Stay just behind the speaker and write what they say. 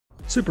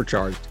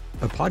Supercharged,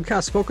 a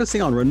podcast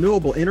focusing on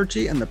renewable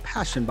energy and the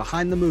passion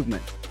behind the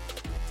movement.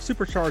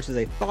 Supercharged is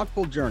a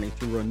thoughtful journey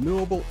through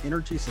renewable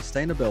energy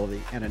sustainability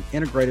and an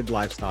integrated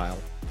lifestyle.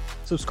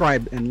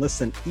 Subscribe and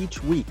listen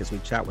each week as we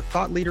chat with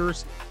thought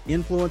leaders,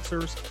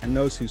 influencers, and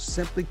those who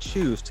simply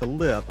choose to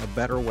live a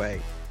better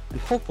way. And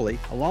hopefully,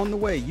 along the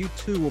way, you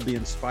too will be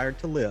inspired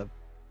to live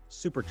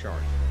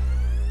supercharged.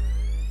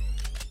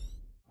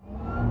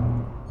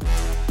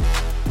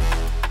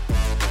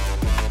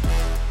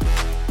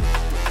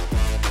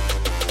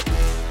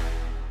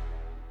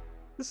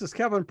 This is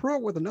Kevin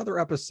Pruitt with another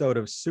episode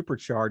of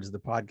Supercharged, the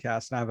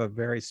podcast. And I have a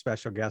very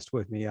special guest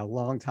with me, a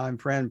longtime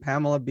friend,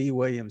 Pamela B.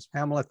 Williams.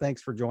 Pamela,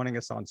 thanks for joining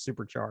us on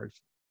Supercharged.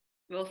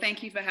 Well,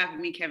 thank you for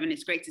having me, Kevin.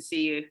 It's great to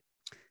see you.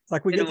 It's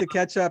like we get to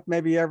catch up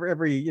maybe every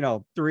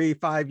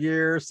 3-5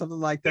 years,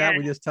 something like that. Yeah.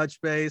 We just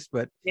touch base.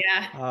 But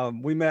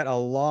we met a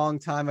long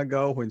time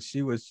ago when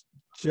she was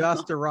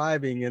just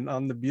arriving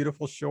on the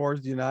beautiful shores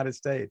of the United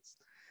States.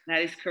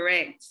 That is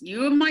correct.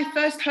 You were my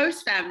first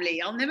host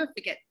family. I'll never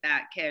forget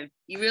that, Kev.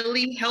 You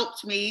really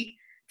helped me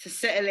to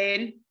settle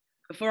in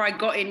before I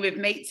got in with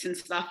mates and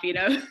stuff,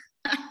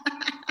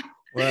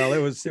 Well,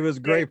 it was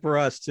great for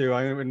us too.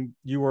 I mean,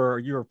 you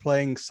were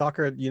playing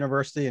soccer at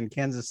university in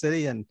Kansas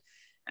City, and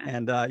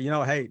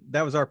hey,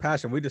 that was our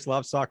passion. We just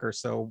love soccer,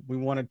 so we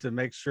wanted to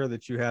make sure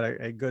that you had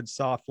a good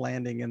soft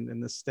landing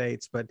in the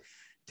States. But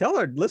tell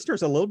our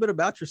listeners a little bit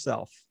about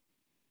yourself.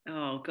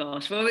 Oh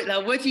gosh,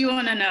 well, what do you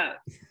want to know?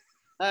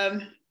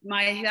 I'm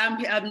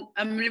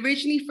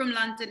originally from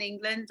London,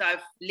 England.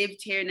 I've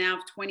lived here now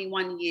for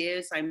 21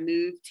 years. I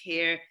moved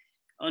here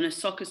on a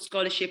soccer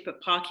scholarship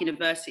at Park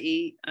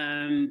University.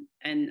 And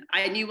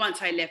I knew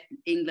once I left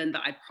England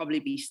that I'd probably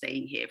be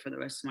staying here for the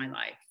rest of my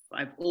life.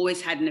 I've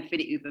always had an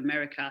affinity with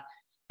America.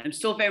 I'm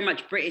still very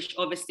much British,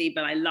 obviously,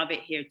 but I love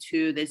it here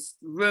too. There's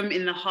room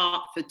in the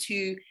heart for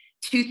two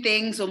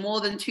things or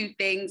more than two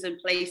things and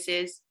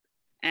places.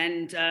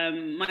 And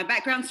my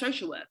background,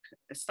 social work.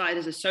 I started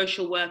as a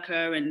social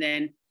worker, and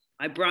then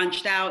I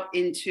branched out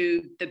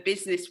into the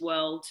business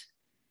world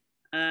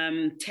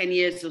 10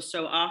 years or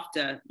so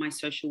after my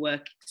social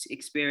work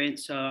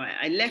experience. So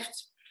I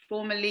left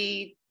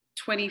formally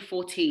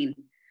 2014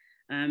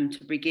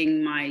 to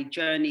begin my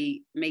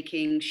journey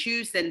making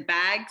shoes and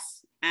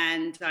bags.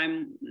 And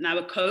I'm now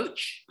a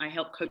coach. I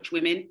help coach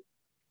women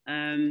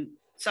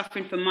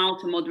suffering from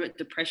mild to moderate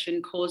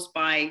depression caused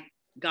by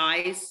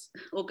guys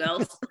or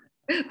girls.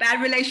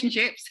 Bad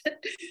relationships,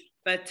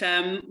 but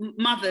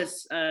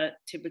mothers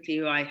typically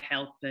who I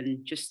help,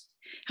 and just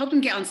help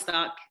them get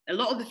unstuck. A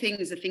lot of the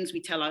things are things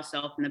we tell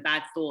ourselves, and the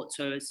bad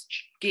thoughts are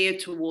geared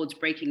towards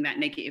breaking that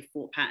negative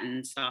thought pattern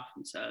and stuff.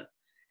 And so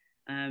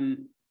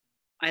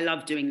I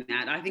love doing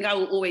that. I think I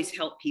will always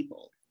help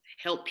people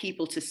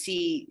to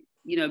see,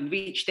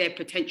 reach their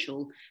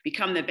potential,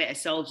 become their better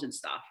selves and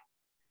stuff.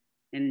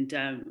 And,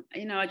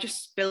 I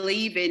just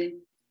believe in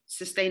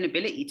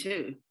sustainability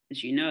too.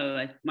 As you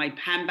know, my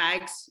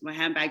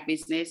handbag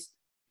business,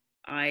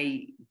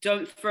 I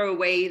don't throw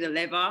away the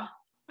leather.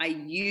 I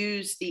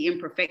use the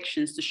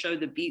imperfections to show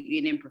the beauty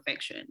in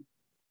imperfection.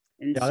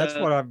 And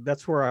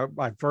that's where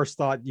I first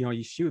thought,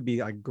 she would be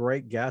a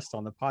great guest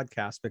on the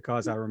podcast,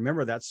 because I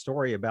remember that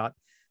story about,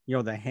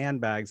 the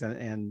handbags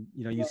and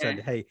you said,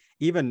 hey,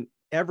 even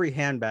every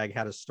handbag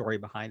had a story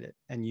behind it.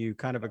 And you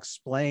kind of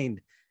explained,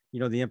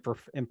 the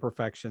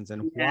imperfections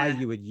and why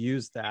you would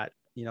use that,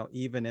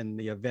 even in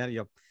the event,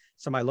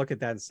 somebody look at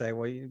that and say,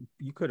 well,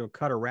 you could have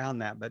cut around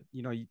that, but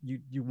you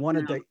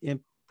wanted to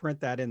imprint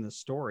that in the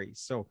story.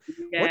 So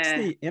what's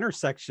the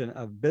intersection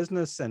of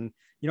business and,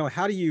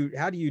 how do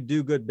you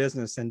do good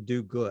business and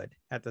do good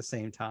at the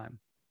same time?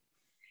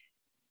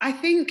 I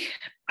think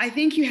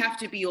you have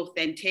to be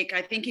authentic.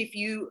 I think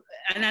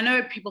and I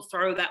know people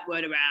throw that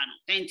word around,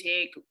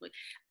 authentic,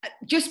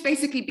 just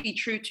basically be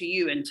true to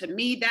you. And to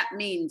me, that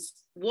means,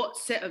 what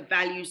set of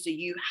values do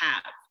you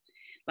have?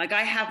 Like,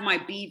 I have my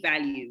B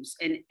values,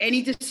 and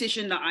any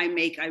decision that I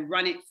make, I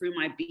run it through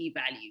my B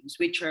values,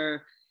 which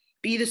are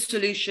be the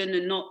solution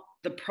and not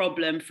the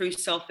problem through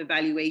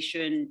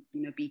self-evaluation,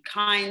 be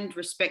kind,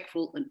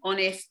 respectful, and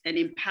honest, and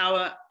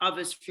empower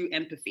others through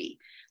empathy.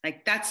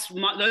 Like,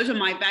 those are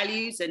my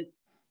values, and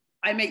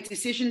I make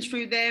decisions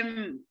through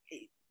them.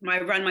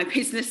 I run my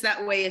business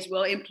that way as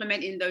well,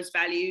 implementing those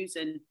values.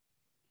 And,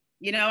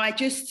 I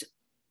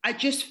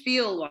just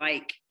feel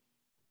like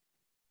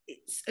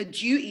it's a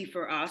duty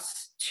for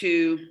us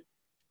to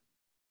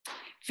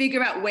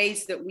figure out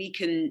ways that we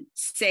can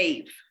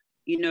save,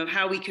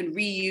 how we can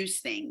reuse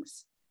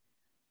things.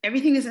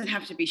 Everything doesn't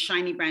have to be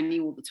shiny, brand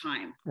new all the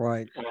time.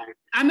 Right.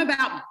 I'm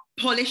about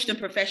polished and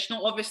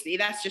professional. Obviously,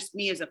 that's just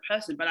me as a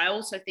person. But I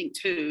also think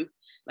too,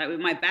 like with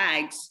my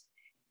bags,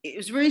 it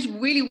was really,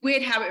 really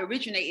weird how it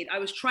originated. I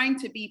was trying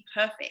to be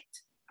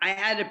perfect. I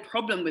had a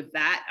problem with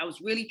that. I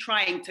was really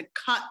trying to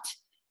cut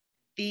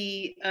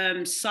the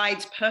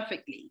sides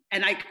perfectly,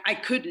 and I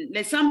couldn't.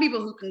 There's some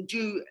people who can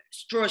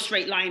draw a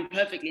straight line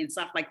perfectly and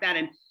stuff like that,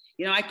 and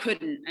I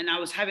couldn't, and I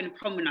was having a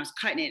problem when I was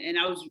cutting it, and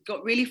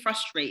got really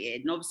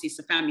frustrated. And obviously it's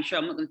a family show,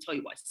 I'm not going to tell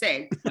you what I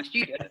said in my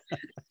studio.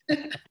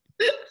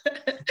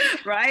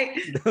 right?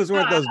 Those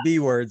weren't those B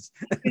words.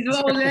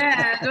 Well,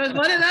 yeah, it was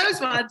one of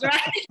those ones,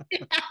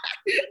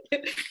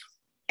 right?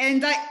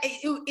 And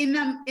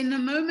in the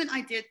moment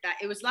I did that,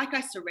 it was like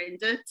I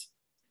surrendered,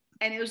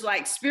 and it was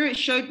like spirit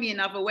showed me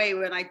another way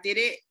when I did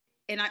it.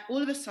 And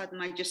all of a sudden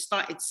I just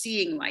started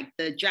seeing like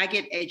the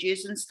jagged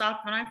edges and stuff.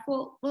 And I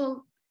thought,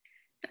 well,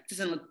 that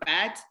doesn't look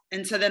bad.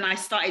 And so then I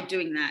started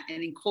doing that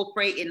and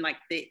incorporating like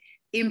the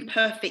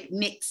imperfect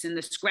nicks and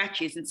the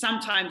scratches. And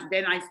sometimes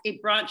then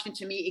it branched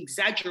into me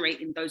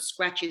exaggerating those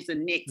scratches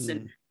and nicks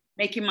and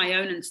making my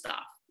own and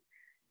stuff.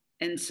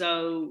 And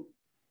so,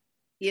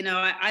 you know,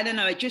 I don't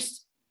know,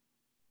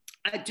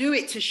 I do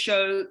it to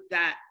show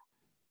that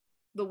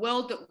the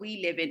world that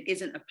we live in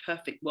isn't a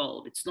perfect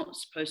world. It's not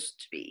supposed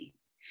to be.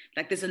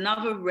 Like there's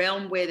another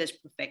realm where there's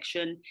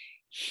perfection.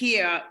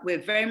 Here,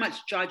 we're very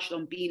much judged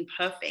on being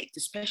perfect,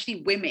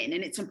 especially women,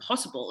 and it's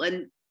impossible.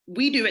 And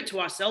we do it to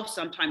ourselves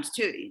sometimes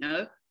too, you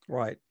know?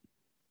 Right.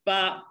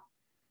 But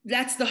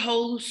that's the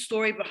whole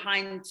story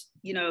behind,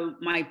 you know,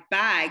 my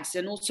bags,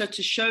 and also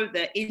to show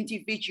that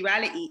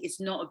individuality is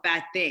not a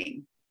bad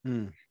thing.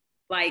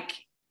 Like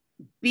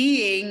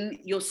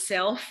being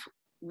yourself,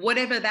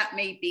 whatever that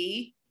may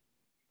be,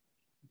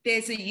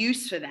 there's a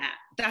use for that.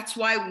 That's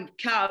why we've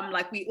come,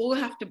 like we all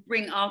have to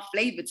bring our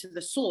flavor to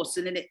the sauce,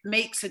 and then it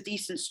makes a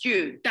decent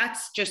stew.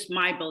 That's just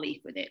my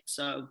belief with it.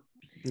 So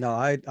no,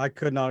 I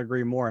could not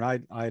agree more.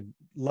 And I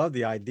love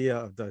the idea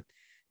of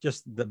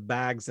just the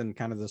bags and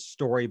kind of the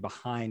story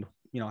behind,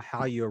 you know,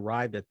 how you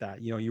arrived at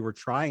that. You know, you were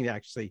trying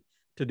actually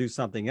to do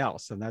something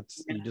else, and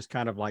that's you just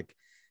kind of like,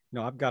 you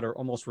know, I've got to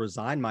almost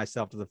resign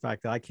myself to the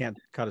fact that I can't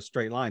cut a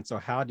straight line. So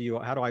how do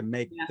I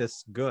make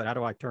this good? How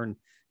do I turn,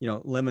 you know,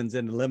 lemons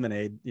into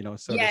lemonade, you know,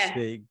 so to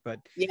speak? But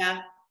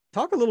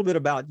talk a little bit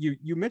about,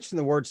 you mentioned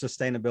the word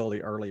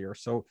sustainability earlier.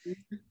 So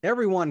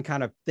everyone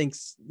kind of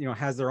thinks, you know,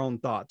 has their own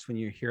thoughts when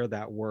you hear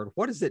that word.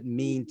 What does it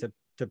mean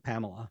to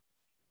Pamela?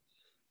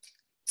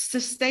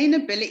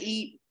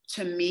 Sustainability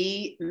to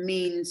me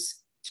means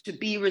to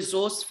be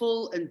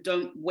resourceful and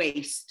don't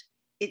waste.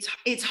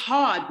 It's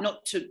hard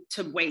not to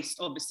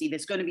waste. Obviously,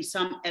 there's going to be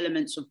some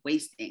elements of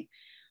wasting,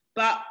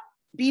 but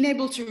being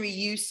able to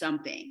reuse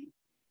something,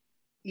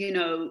 you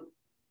know,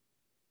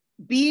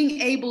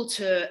 being able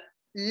to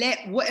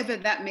let whatever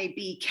that may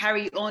be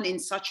carry on in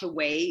such a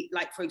way,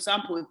 like for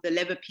example, with the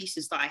leather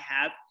pieces that I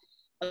have,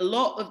 a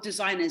lot of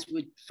designers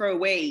would throw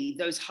away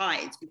those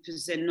hides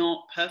because they're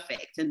not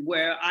perfect. And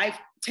where I've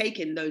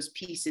taken those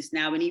pieces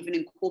now and even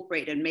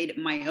incorporated and made it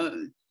my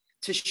own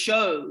to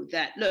show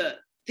that, look,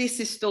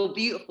 this is still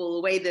beautiful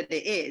the way that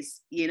it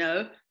is, you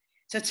know?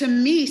 So to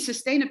me,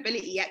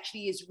 sustainability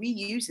actually is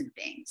reusing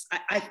things.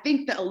 I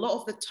think that a lot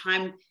of the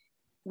time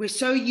we're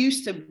so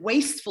used to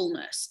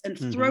wastefulness and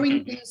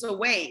throwing things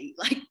away.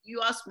 Like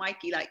you asked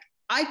Mikey, like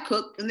I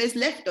cook and there's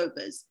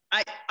leftovers.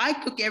 I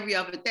cook every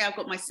other day. I've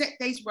got my set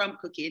days where I'm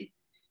cooking,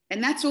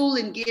 and that's all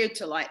in geared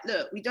to like,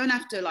 look, we don't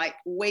have to like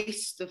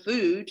waste the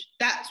food.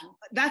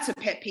 That's a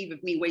pet peeve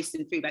of me,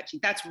 wasting food.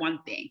 Actually, that's one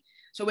thing.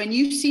 So when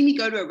you see me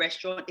go to a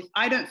restaurant, if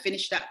I don't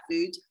finish that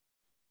food,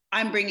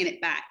 I'm bringing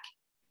it back.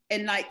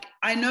 And like,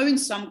 I know in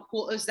some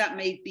quarters that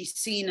may be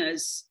seen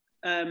as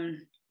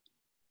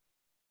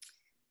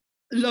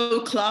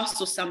low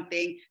class or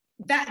something.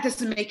 That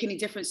doesn't make any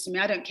difference to me.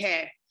 I don't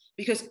care.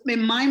 Because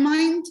in my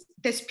mind,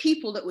 there's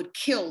people that would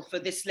kill for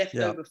this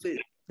leftover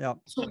food.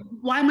 So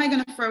why am I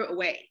going to throw it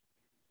away?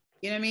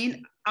 You know what I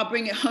mean? I'll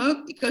bring it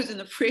home, it goes in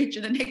the fridge,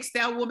 and the next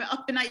day I'll warm it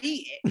up and I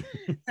eat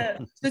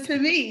it. So to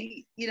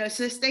me, you know,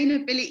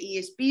 sustainability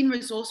is being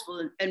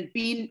resourceful and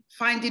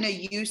finding a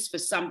use for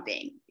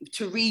something,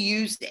 to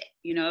reuse it,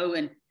 you know.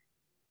 And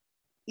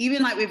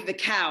even like with the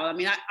cow, I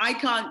mean, I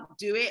can't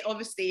do it.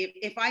 Obviously,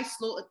 if I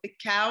slaughtered the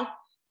cow,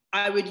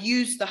 I would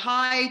use the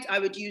hide, I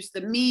would use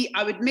the meat,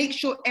 I would make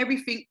sure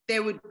everything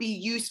there would be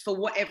used for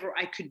whatever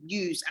I could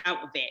use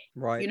out of it.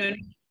 Right. You know,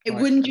 it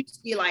wouldn't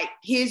just be like,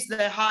 here's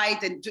the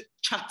hide and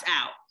chucked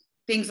out,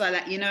 things like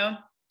that, you know?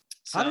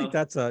 So, I think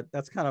that's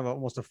kind of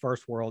almost a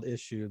first world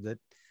issue that,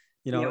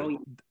 you know,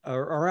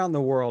 around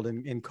the world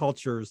in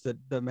cultures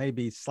that may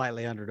be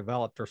slightly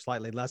underdeveloped or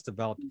slightly less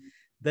developed,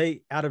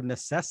 they, out of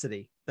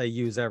necessity, they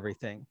use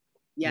everything.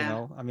 You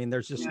know, I mean,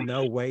 there's just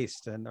no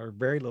waste or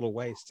very little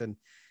waste. And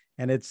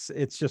it's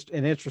just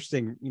an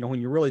interesting, you know, when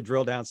you really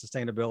drill down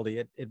sustainability,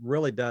 it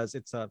really does.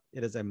 It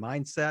is a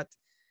mindset,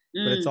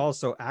 but it's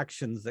also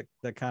actions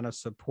that kind of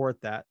support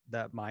that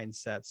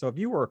mindset. So if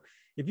you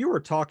were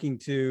talking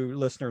to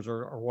listeners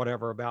or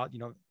whatever about, you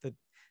know, that,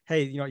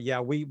 hey, you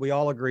know, we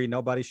all agree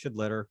nobody should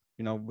litter.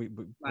 You know, we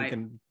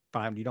can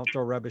find, you don't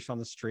throw rubbish on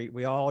the street.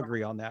 We all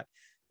agree on that.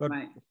 But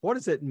what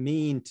does it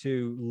mean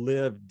to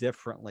live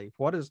differently?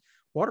 What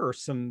are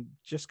some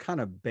just kind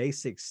of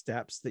basic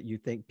steps that you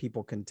think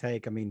people can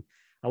take? I mean,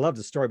 I love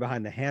the story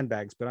behind the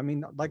handbags, but I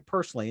mean, like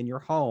personally in your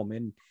home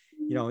and,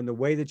 you know, in the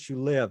way that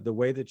you live, the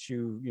way that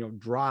you know,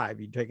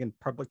 drive, you take in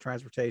public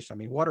transportation. I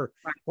mean, what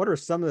are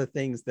some of the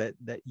things that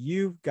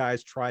you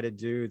guys try to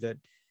do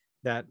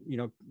that, you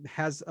know,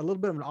 has a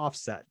little bit of an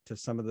offset to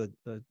some of the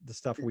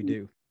stuff we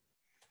do?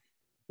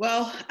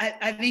 Well,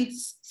 I think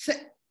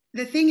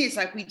the thing is,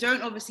 like, we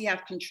don't obviously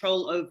have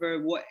control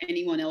over what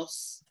anyone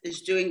else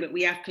is doing, but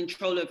we have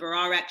control over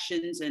our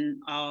actions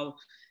and our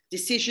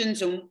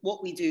decisions and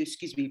what we do,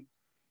 excuse me.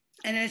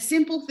 And there's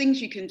simple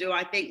things you can do.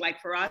 I think,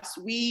 like, for us,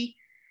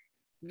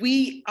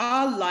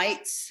 our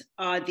lights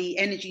are the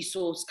energy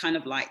source kind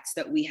of lights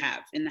that we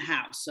have in the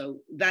house. So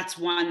that's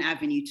one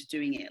avenue to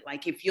doing it.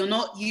 Like, if you're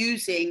not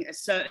using a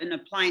certain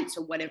appliance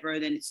or whatever,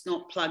 then it's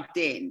not plugged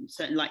in,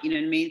 certain, like, you know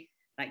what I mean?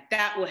 Like,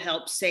 that will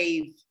help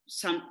save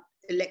some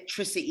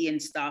electricity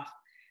and stuff.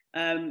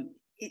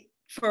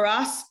 For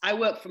us, I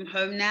work from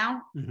home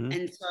now. Mm-hmm.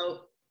 And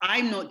so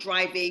I'm not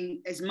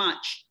driving as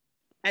much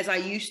as I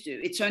used to.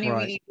 It's only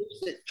really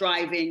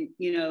driving,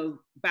 you know,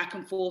 back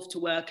and forth to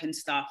work and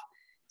stuff.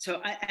 So,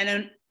 and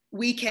on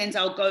weekends,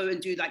 I'll go and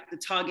do like the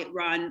Target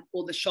run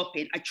or the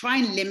shopping. I try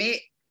and limit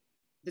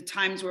the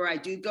times where I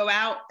do go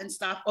out and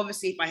stuff.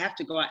 Obviously, if I have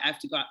to go out, I have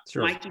to go out.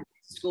 Sure. My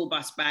school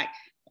bus back,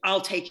 I'll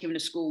take him to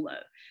school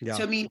though. Yeah.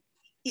 So, I mean,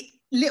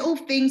 little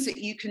things that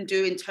you can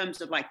do in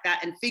terms of like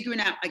that, and figuring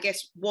out, I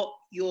guess, what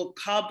your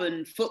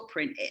carbon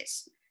footprint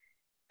is.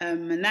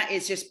 And that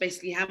is just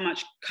basically how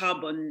much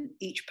carbon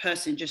each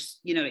person just,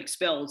 you know,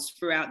 expels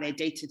throughout their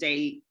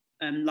day-to-day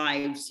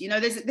lives. You know,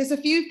 there's a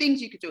few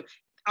things you could do.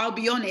 I'll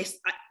be honest,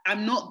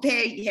 I'm not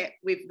there yet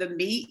with the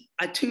meat.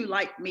 I too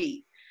like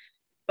meat,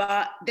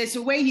 but there's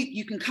a way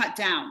you can cut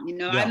down, you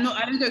know. Yeah.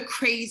 I don't go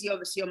crazy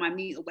obviously on my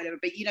meat or whatever,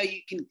 but you know,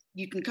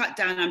 you can cut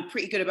down. I'm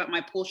pretty good about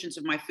my portions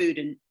of my food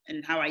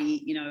and how I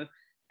eat, you know,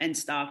 and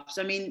stuff.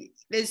 So, I mean,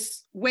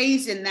 there's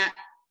ways in that.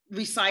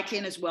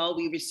 Recycling as well.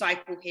 We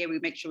recycle here. We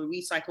make sure we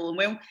recycle. And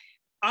when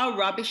our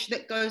rubbish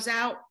that goes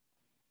out,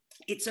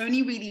 it's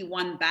only really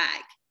one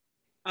bag.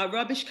 Our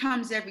rubbish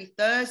comes every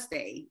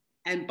Thursday,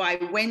 and by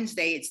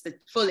Wednesday, it's the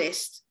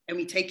fullest, and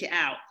we take it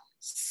out.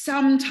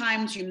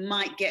 Sometimes you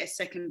might get a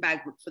second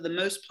bag, but for the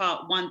most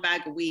part, one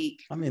bag a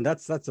week. I mean,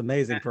 that's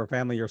amazing for a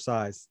family your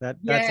size.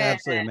 That's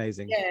absolutely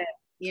amazing. Yeah,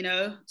 you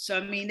know. So,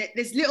 I mean,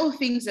 there's little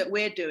things that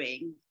we're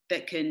doing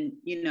that can,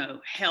 you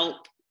know,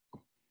 help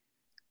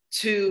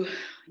to,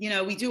 you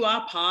know, we do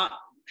our part,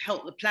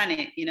 help the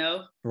planet, you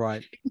know.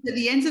 Right. Because at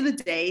the end of the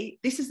day,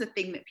 this is the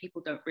thing that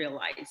people don't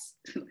realize.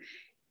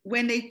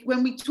 When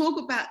we talk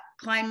about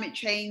climate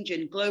change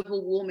and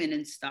global warming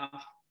and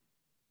stuff,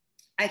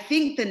 I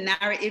think the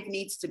narrative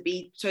needs to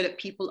be so that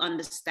people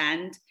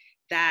understand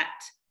that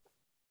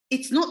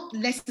it's not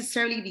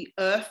necessarily the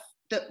earth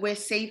that we're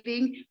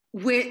saving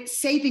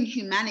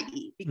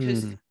humanity,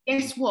 because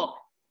guess what?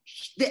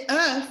 The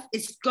earth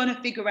is going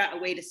to figure out a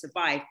way to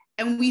survive.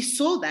 And we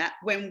saw that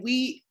when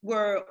we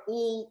were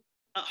all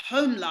at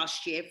home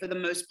last year, for the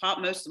most part,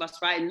 most of us,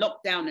 right, in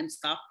lockdown and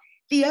stuff,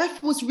 the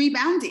earth was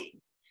rebounding.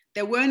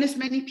 There weren't as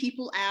many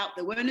people out,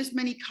 there weren't as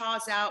many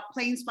cars out,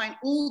 planes flying,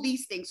 all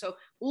these things. So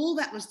all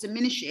that was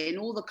diminishing,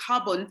 all the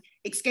carbon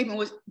escaping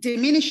was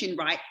diminishing,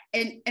 right?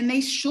 And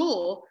they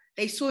saw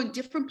in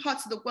different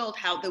parts of the world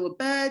how there were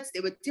birds,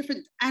 there were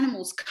different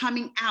animals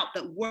coming out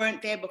that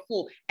weren't there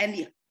before, and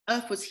the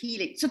earth was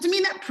healing. So to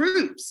me, that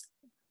proves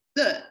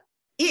that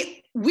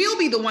we'll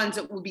be the ones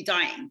that will be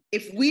dying.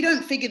 If we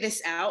don't figure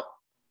this out,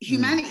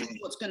 humanity is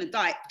what's going to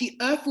die. The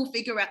earth will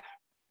figure out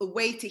a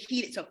way to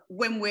heal itself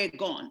when we're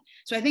gone.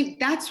 So I think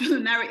that's the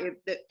narrative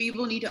that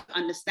people need to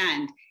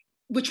understand.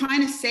 We're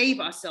trying to save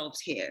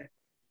ourselves here.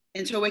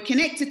 And so we're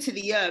connected to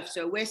the earth.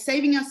 So we're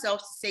saving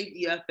ourselves to save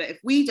the earth. But if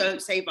we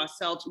don't save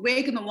ourselves,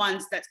 we're the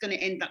ones that's going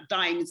to end up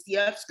dying. It's the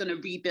earth's going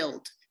to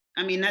rebuild.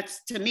 I mean,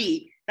 that's, to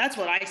me, that's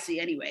what I see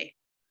anyway.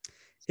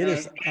 It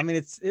is. I mean,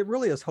 it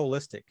really is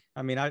holistic.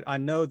 I mean, I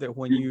know that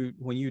when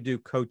you do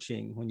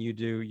coaching, when you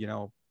do, you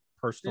know,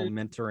 personal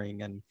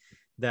mentoring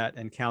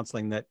and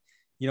counseling, that,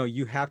 you know,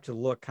 you have to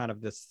look kind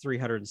of this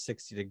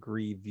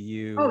 360-degree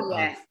view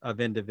of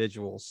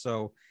individuals.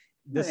 So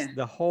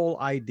the whole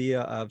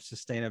idea of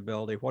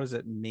sustainability, what does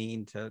it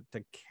mean to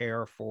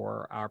care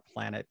for our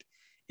planet,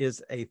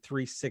 is a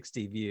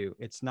 360 view.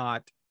 It's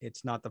not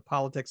the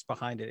politics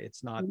behind it.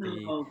 It's not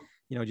the,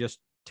 you know, just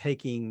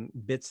taking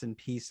bits and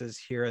pieces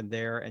here and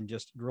there and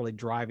just really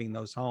driving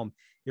those home.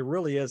 It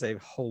really is a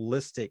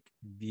holistic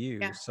view.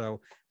 Yeah. So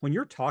when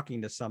you're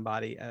talking to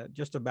somebody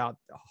just about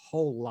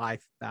whole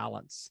life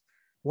balance,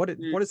 what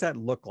does that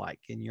look like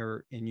in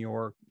your,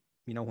 you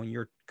know, when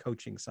you're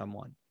coaching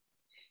someone?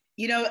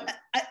 You know,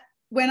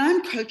 when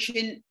I'm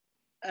coaching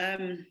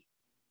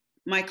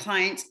my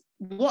clients,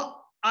 what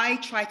I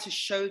try to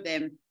show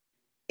them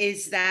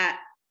is that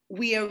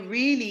we are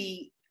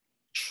really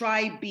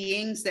tribe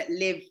beings that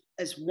live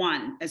as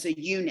one, as a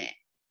unit,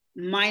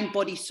 mind,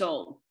 body,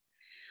 soul.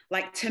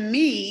 Like, to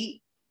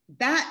me,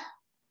 that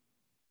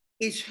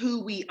is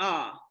who we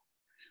are.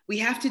 We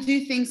have to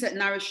do things that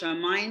nourish our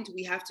mind.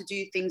 We have to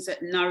do things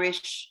that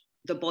nourish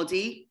the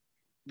body.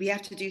 We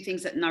have to do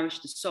things that nourish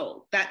the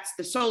soul. That's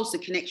the soul's the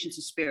connection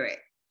to spirit.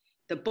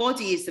 The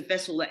body is the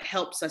vessel that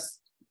helps us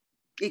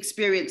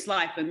experience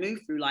life and move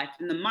through life.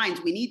 And the mind,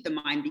 we need the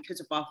mind because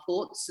of our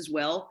thoughts as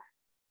well.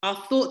 Our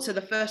thoughts are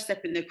the first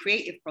step in the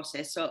creative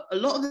process. So a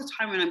lot of the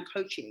time when I'm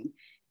coaching,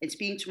 and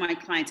speaking to my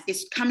clients,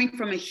 it's coming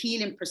from a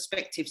healing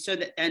perspective so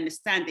that they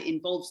understand it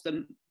involves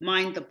the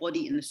mind, the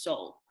body, and the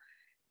soul.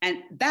 And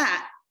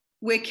that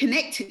we're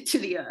connected to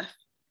the earth.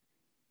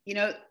 You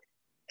know,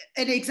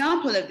 an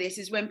example of this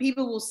is when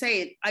people will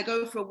say, I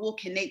go for a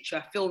walk in nature,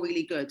 I feel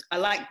really good. I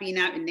like being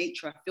out in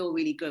nature, I feel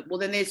really good. Well,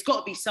 then there's got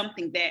to be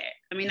something there.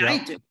 I mean,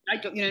 I do,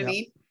 you know what I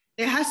mean?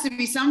 There has to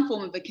be some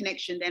form of a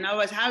connection then.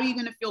 Otherwise, how are you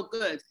going to feel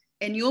good?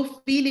 And you're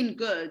feeling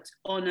good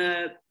on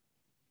a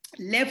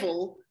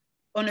level,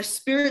 on a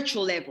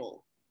spiritual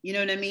level. You know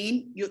what I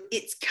mean?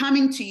 It's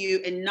coming to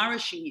you and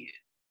nourishing you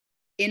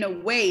in a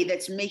way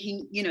that's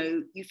making, you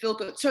know, you feel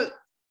good. So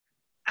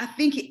I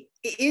think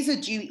it is a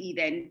duty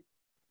then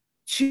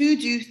to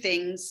do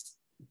things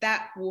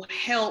that will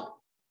help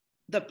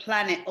the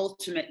planet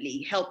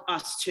ultimately, help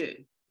us too.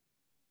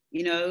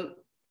 You know,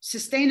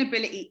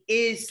 sustainability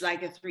is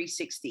like a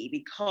 360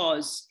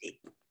 because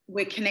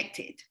we're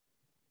connected.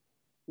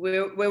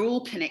 We're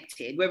all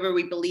connected, whether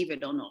we believe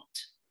it or not.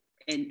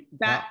 And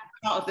that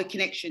part of the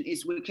connection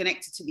is we're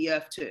connected to the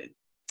earth too.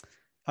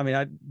 I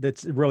mean,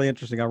 that's really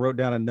interesting. I wrote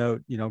down a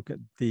note, you know,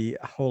 the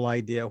whole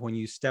idea when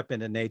you step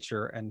into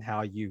nature and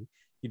how you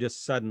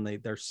just suddenly,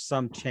 there's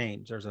some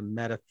change. There's a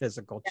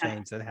metaphysical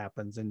change that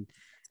happens. And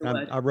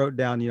I wrote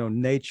down, you know,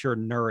 nature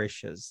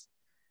nourishes.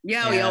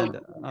 And,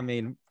 I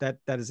mean, that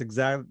is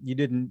exactly,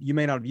 you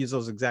may not have used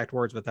those exact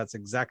words, but that's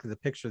exactly the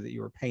picture that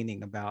you were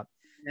painting about,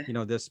 you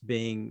know, this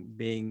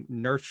being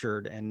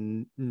nurtured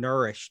and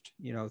nourished,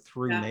 you know,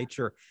 through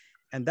nature.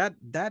 And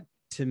that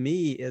to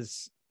me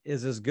is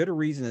as good a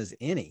reason as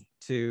any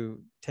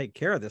to take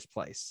care of this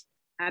place.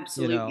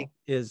 Absolutely. You know,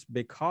 is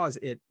because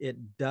it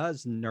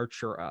does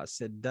nurture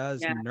us. It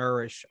does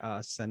nourish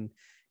us. And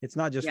it's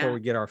not just where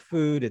we get our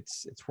food,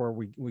 it's where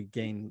we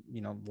gain,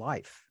 you know,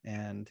 life,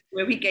 and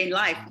where we gain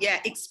life.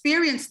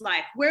 Experience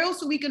life. Where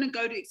else are we going to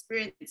go to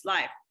experience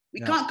life? We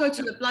can't go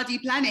to the bloody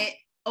planet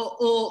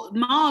or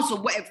Mars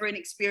or whatever and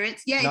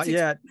experience. Not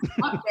yet.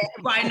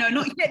 Right? No,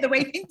 not yet. The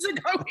way things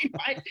are going,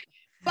 right?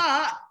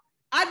 But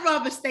I'd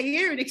rather stay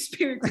here and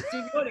experience it,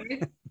 to be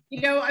honest. You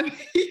know, I mean,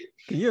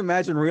 can you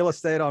imagine real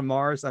estate on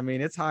Mars? I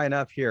mean, it's high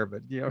enough here,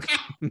 but you know,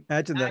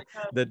 imagine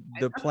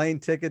the plane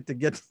ticket to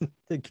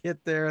get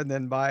there and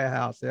then buy a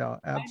house. Yeah,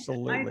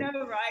 absolutely. I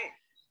know, right?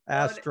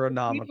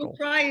 Astronomical. People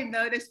trying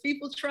though. There's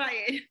people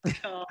trying.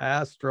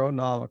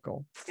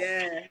 Astronomical.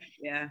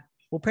 Yeah.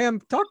 Well,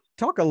 Pam,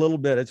 talk a little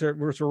bit.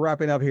 We're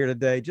wrapping up here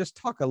today. Just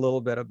talk a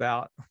little bit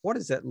about what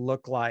does it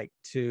look like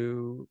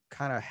to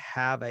kind of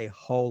have a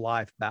whole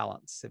life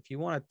balance. If you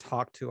want to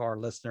talk to our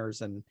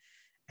listeners and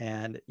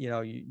you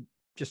know, you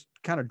just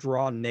kind of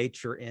draw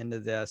nature into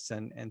this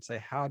and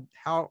say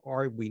how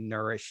are we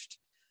nourished,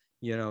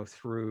 you know,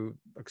 through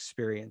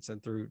experience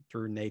and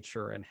through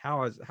nature, and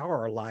how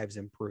are our lives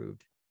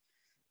improved?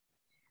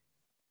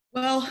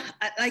 Well,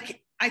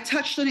 I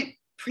touched on it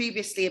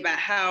previously about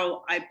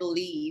how I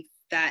believe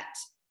that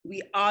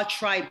we are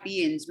tribe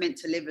beings meant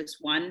to live as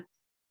one.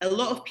 A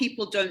lot of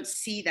people don't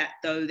see that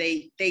though.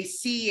 They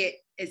see it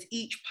as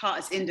each part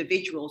as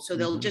individual. So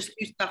they'll just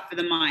do stuff for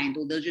the mind,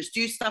 or they'll just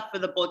do stuff for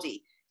the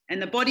body.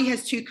 And the body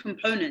has two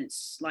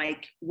components,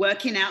 like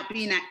working out,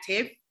 being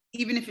active,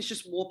 even if it's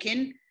just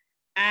walking,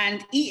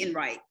 and eating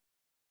right.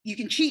 You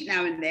can cheat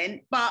now and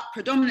then, but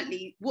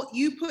predominantly what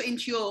you put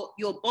into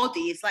your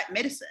body is like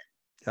medicine.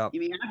 Yep. I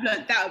mean, I've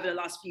learned that over the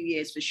last few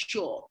years for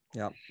sure.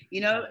 Yep. You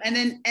know, and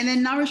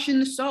then nourishing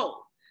the soul.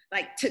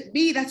 Like, to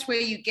me, that's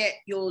where you get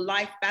your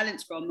life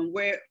balance from, and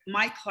where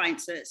my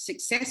clients are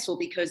successful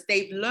because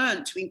they've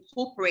learned to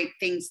incorporate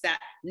things that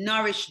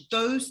nourish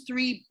those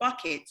three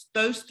buckets,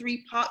 those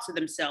three parts of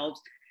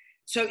themselves.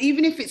 So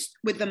even if it's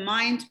with the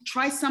mind,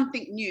 try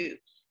something new.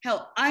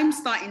 Hell, I'm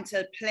starting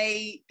to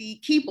play the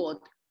keyboard.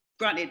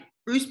 Granted,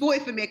 Bruce bought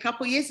it for me a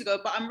couple of years ago,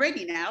 but I'm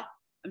ready now.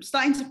 I'm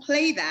starting to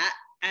play that.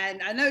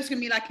 And I know it's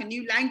going to be like a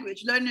new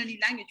language, learn a new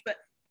language, but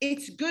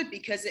it's good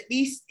because at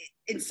least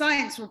in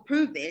science will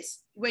prove this.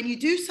 When you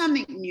do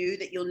something new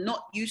that you're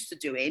not used to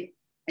doing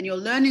and you're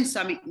learning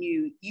something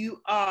new, you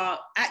are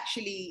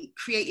actually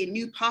creating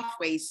new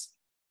pathways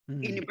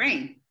in your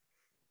brain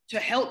to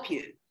help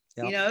you,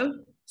 you know?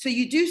 So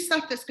you do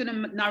stuff that's going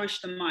to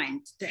nourish the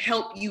mind to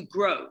help you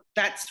grow.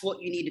 That's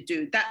what you need to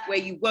do. That way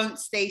you won't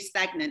stay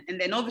stagnant.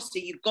 And then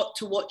obviously you've got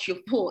to watch your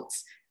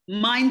thoughts.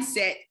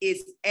 Mindset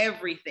is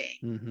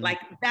everything. Like,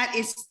 that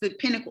is the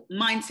pinnacle.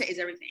 Mindset is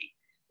everything.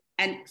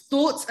 And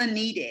thoughts are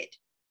needed.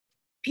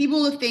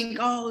 People will think,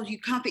 oh, you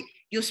can't think.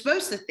 You're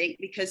supposed to think,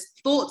 because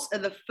thoughts are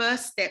the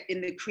first step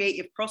in the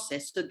creative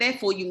process. So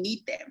therefore you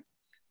need them.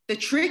 The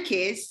trick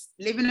is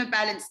living a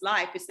balanced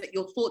life is that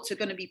your thoughts are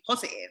going to be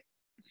positive.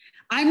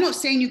 I'm not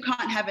saying you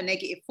can't have a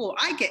negative thought.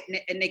 I get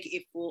a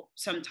negative thought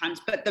sometimes,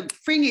 but the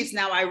thing is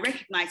now I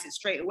recognize it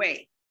straight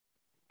away.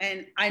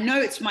 And I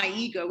know it's my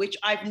ego, which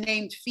I've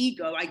named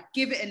Figo. I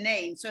give it a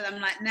name. So I'm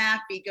like, nah,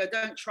 Figo,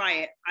 don't try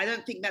it. I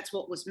don't think that's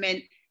what was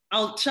meant.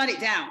 I'll shut it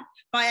down.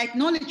 But I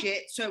acknowledge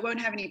it so it won't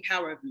have any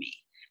power over me.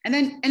 And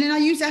then I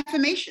use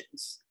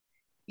affirmations.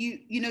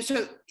 You know,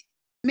 so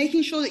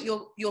making sure that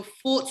your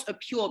thoughts are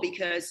pure,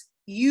 because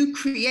you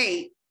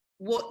create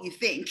what you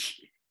think.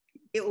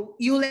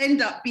 you'll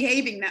end up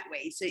behaving that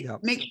way. So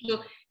make sure,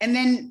 and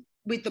then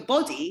with the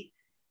body,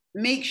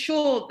 make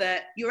sure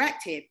that you're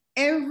active.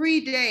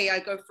 Every day I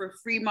go for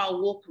a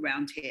 3-mile walk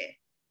around here,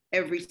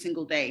 every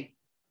single day.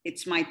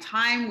 It's my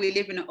time. We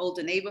live in an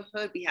older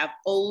neighborhood. We have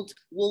old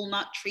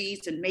walnut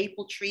trees and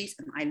maple trees,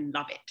 and I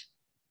love it.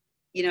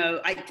 You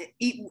know,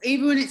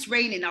 even when it's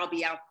raining, I'll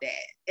be out there.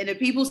 And if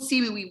people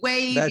see me, we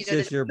wave. That's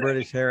just your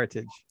British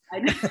heritage.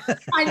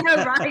 I know,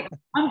 right?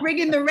 I'm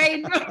bringing the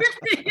rain.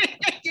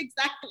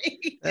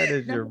 Exactly. That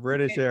is your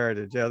British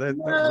heritage. Yeah, the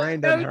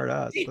rain doesn't hurt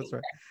us. That's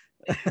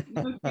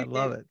right. I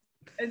love it.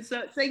 And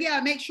so yeah,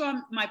 I make sure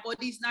my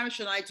body's nourished.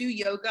 And I do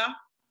yoga.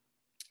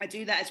 I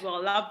do that as well.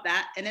 I love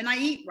that. And then I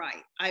eat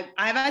right.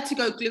 I've had to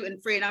go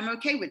gluten-free, and I'm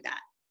okay with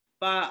that.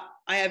 But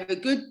I have a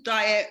good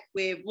diet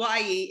with what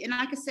I eat. And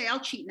like I say,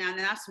 I'll cheat now and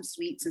then, have some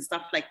sweets and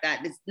stuff like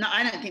that.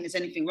 I don't think there's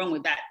anything wrong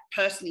with that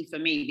personally for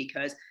me,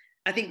 because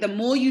I think the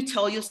more you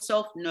tell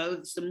yourself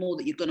no, the more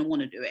that you're going to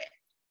want to do it.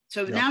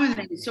 So now and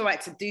then it's all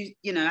right to do,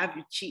 you know, have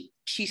your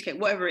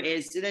cheesecake, whatever it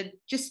is. And then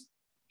just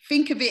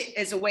think of it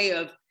as a way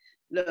of,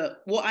 look,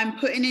 what I'm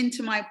putting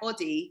into my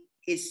body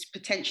is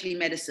potentially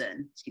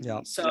medicine.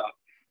 So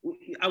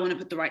I want to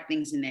put the right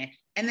things in there.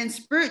 And then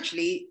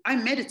spiritually, I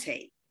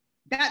meditate.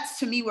 That's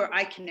to me where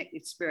I connect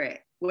with spirit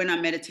when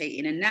I'm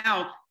meditating. And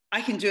now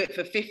I can do it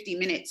for 50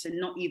 minutes and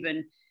not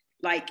even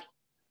like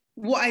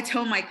what I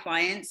tell my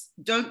clients,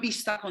 don't be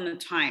stuck on the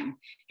time.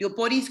 Your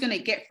body's going to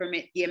get from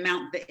it the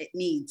amount that it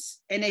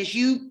needs. And as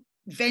you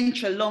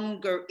venture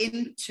longer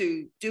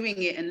into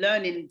doing it and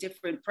learning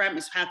different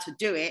parameters how to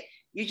do it,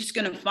 you're just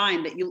going to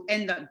find that you'll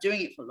end up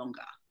doing it for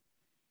longer,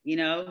 you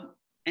know?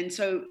 And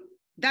so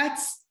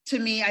that's, to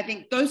me, I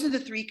think those are the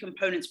 3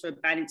 components for a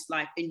balanced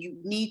life, and you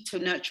need to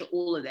nurture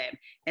all of them.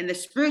 And the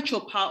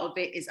spiritual part of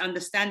it is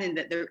understanding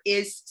that there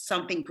is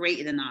something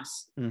greater than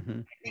us. Mm-hmm.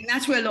 I think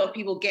that's where a lot of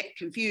people get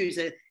confused.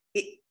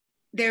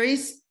 There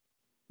is,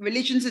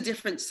 religions are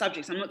different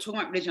subjects. I'm not talking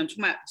about religion, I'm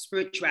talking about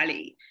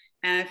spirituality.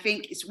 And I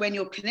think it's when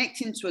you're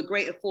connecting to a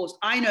greater force.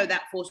 I know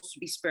that force to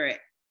be spirit.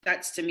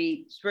 That's to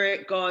me,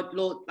 spirit, God,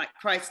 Lord, like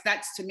Christ.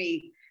 That's to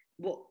me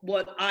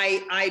what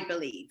I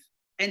believe.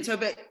 And so,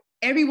 but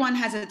everyone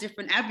has a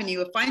different avenue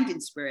of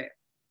finding spirit.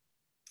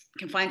 You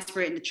can find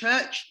spirit in the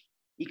church.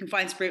 You can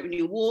find spirit when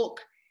you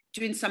walk,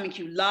 doing something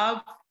you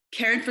love,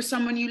 caring for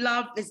someone you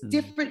love. There's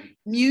different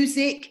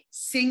music,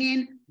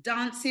 singing,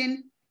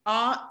 dancing,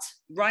 art,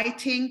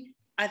 writing.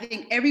 I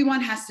think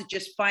everyone has to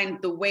just find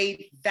the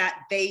way that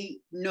they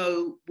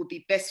know would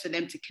be best for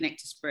them to connect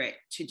to spirit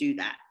to do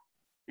that.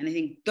 And I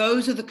think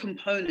those are the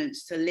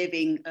components to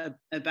living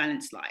a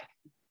balanced life.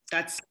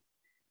 That's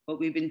what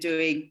we've been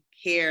doing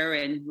here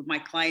and with my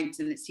clients,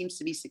 and it seems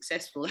to be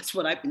successful. That's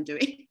what I've been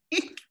doing.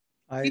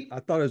 I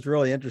thought it was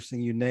really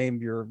interesting. You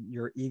named your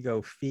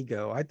ego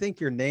Figo. I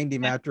think you named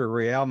him after a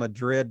Real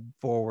Madrid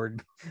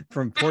forward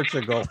from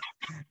Portugal.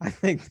 I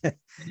think that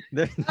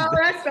that's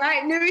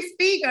right, Luis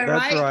Figo.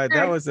 That's right.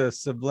 That was a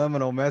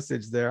subliminal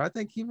message there. I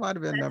think he might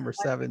have been number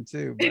 7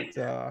 too.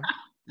 But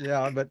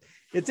yeah, but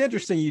it's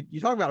interesting. You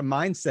talk about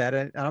mindset,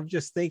 and I'm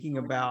just thinking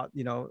about,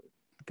 you know,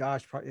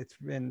 gosh, it's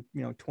been,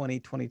 you know,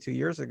 22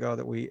 years ago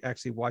that we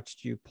actually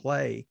watched you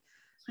play,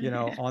 you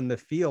know, on the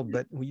field.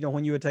 But, you know,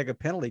 when you would take a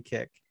penalty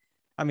kick,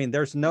 I mean,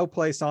 there's no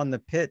place on the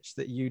pitch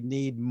that you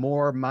need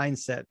more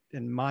mindset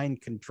and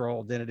mind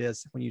control than it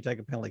is when you take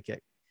a penalty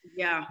kick.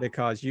 Yeah.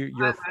 Because you're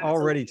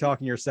already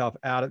talking yourself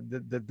out of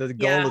the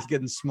goal is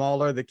getting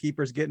smaller, the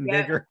keeper's getting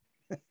bigger.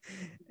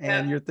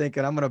 And you're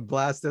thinking, I'm going to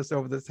blast this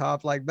over the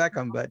top like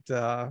Beckham.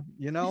 But,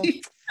 you know,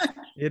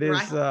 it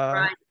is,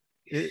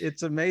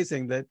 it's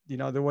amazing that, you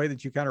know, the way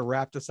that you kind of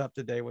wrapped us up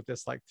today with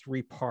this like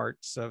 3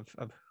 parts of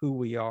who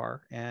we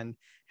are and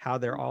how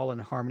they're all in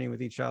harmony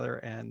with each other.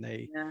 And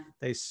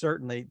they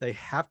certainly, they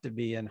have to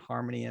be in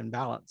harmony and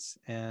balance.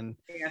 And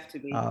they have to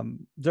be. Is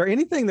there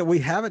anything that we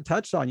haven't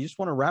touched on you just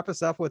want to wrap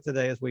us up with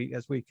today as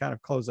we kind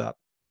of close up?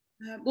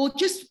 Well,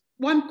 just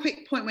one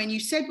quick point. When you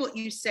said what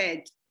you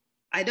said,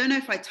 I don't know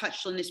if I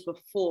touched on this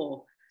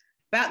before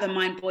about the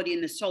mind, body,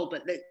 and the soul,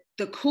 but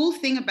the cool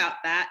thing about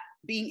that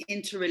being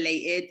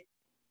interrelated,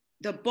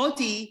 the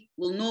body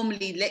will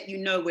normally let you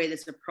know where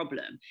there's a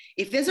problem.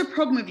 If there's a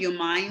problem with your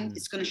mind,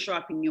 it's going to show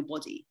up in your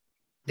body.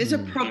 If there's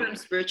a problem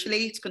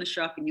spiritually, it's going to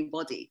show up in your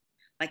body.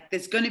 Like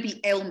there's going to be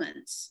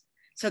ailments.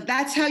 So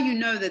that's how you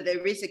know that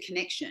there is a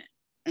connection.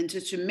 And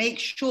to make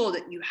sure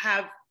that you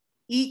have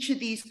each of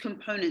these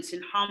components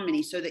in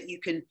harmony so that you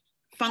can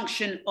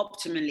function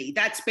optimally.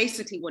 That's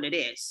basically what it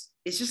is.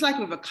 It's just like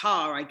with a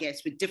car, I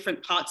guess, with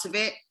different parts of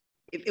it.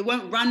 If it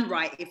won't run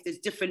right if there's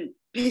different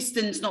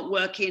pistons not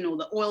working or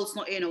the oil's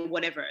not in or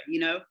whatever, you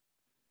know?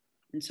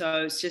 And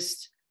so it's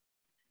just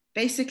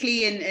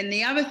basically, and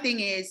the other thing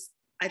is,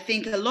 I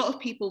think a lot of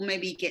people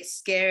maybe get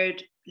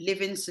scared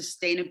living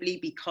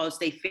sustainably because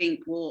they think,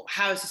 well,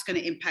 how is this going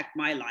to impact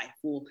my life?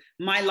 Or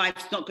my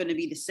life's not going to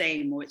be the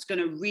same, or it's going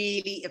to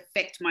really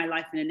affect my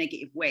life in a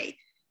negative way.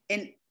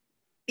 And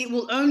it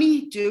will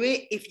only do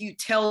it if you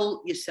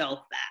tell yourself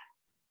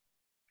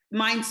that.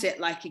 Mindset,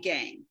 like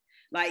again,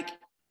 like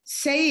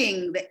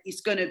saying that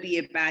it's going to be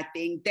a bad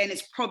thing, then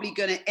it's probably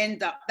going to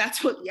end up,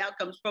 that's what the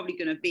outcome's probably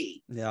going to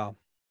be. Yeah.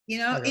 You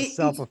know, like a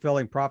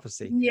self-fulfilling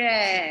prophecy.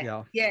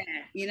 Yeah.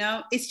 You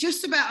know, it's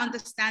just about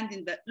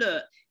understanding that,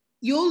 look,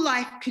 your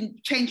life can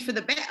change for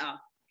the better.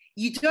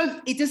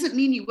 It doesn't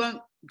mean you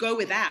won't go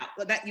without,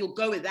 or that you'll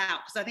go without.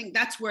 Because I think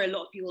that's where a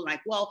lot of people are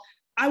like, well,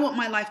 I want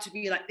my life to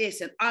be like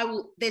this, and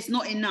there's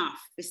not enough.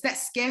 It's that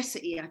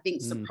scarcity, I think,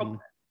 is the problem.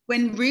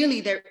 When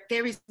really there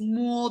is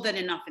more than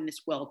enough in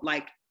this world,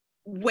 like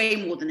way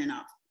more than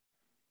enough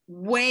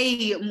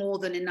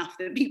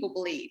than people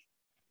believe.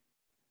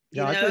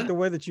 Yeah, I think the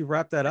way that you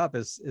wrap that up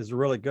is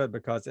really good,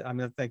 because I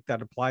mean, I think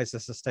that applies to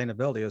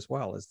sustainability as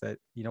well. Is that,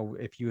 you know,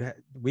 if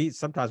we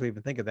sometimes we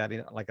even think of that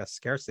in like a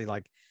scarcity,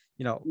 like,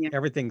 you know,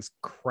 everything's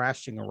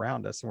crashing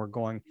around us, and we're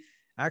going,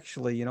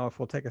 actually, you know, if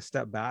we'll take a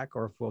step back,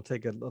 or if we'll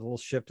take a little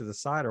shift to the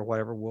side or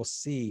whatever, we'll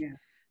see,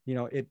 you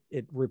know, it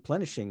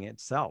replenishing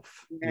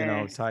itself, you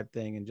know, type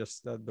thing. And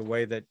just the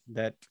way that,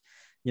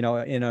 you know,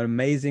 in an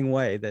amazing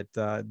way that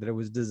it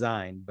was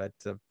designed. But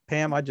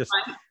Pam, I just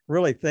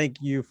really thank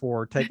you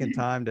for taking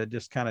time to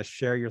just kind of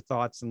share your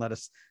thoughts, and let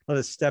us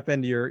step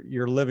into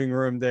your living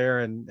room there,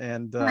 and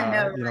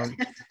you know,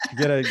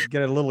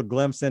 get a little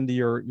glimpse into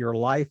your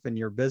life and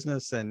your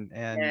business and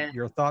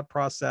your thought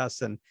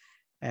process,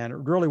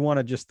 and really want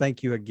to just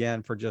thank you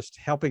again for just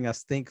helping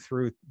us think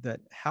through that.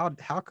 How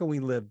can we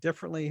live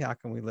differently? How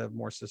can we live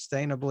more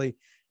sustainably?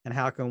 And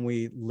how can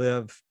we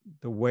live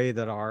the way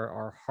that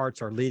our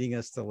hearts are leading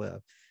us to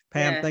live?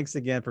 Pam, thanks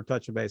again for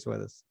touching base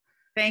with us.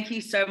 Thank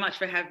you so much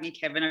for having me,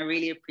 Kevin. I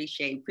really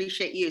appreciate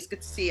you. It's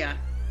good to see you.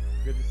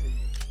 Good to see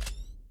you.